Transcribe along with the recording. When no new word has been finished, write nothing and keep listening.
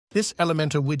This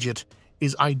Elementor widget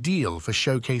is ideal for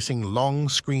showcasing long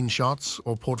screenshots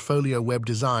or portfolio web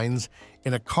designs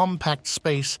in a compact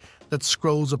space that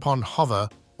scrolls upon hover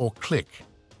or click.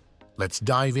 Let's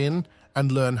dive in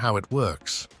and learn how it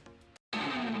works.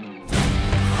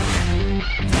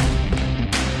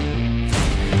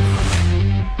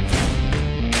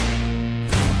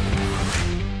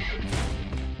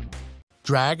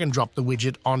 Drag and drop the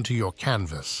widget onto your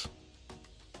canvas.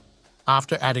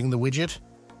 After adding the widget,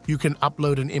 you can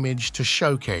upload an image to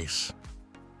Showcase.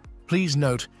 Please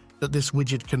note that this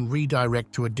widget can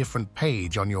redirect to a different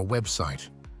page on your website.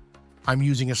 I'm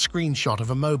using a screenshot of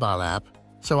a mobile app,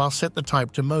 so I'll set the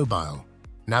type to mobile.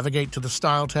 Navigate to the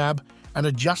Style tab and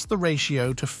adjust the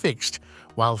ratio to fixed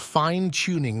while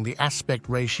fine-tuning the aspect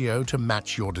ratio to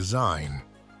match your design.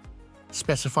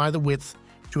 Specify the width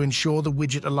to ensure the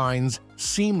widget aligns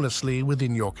seamlessly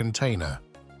within your container.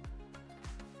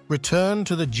 Return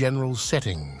to the General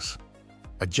Settings.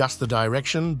 Adjust the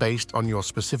direction based on your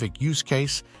specific use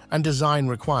case and design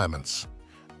requirements.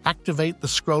 Activate the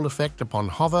scroll effect upon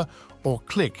hover or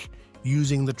click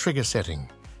using the trigger setting.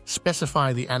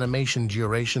 Specify the animation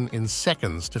duration in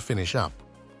seconds to finish up.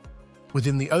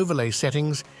 Within the overlay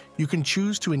settings, you can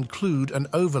choose to include an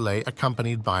overlay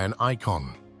accompanied by an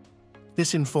icon.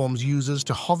 This informs users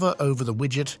to hover over the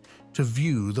widget to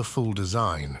view the full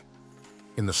design.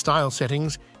 In the style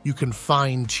settings, you can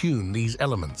fine-tune these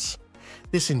elements.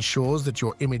 This ensures that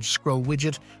your image scroll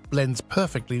widget blends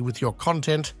perfectly with your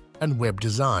content and web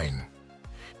design.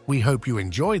 We hope you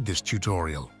enjoyed this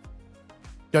tutorial.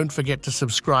 Don't forget to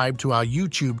subscribe to our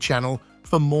YouTube channel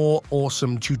for more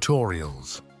awesome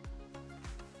tutorials.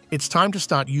 It's time to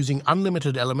start using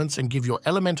unlimited elements and give your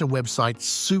Elementor website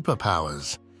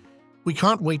superpowers. We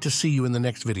can't wait to see you in the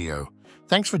next video.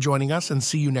 Thanks for joining us and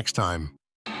see you next time.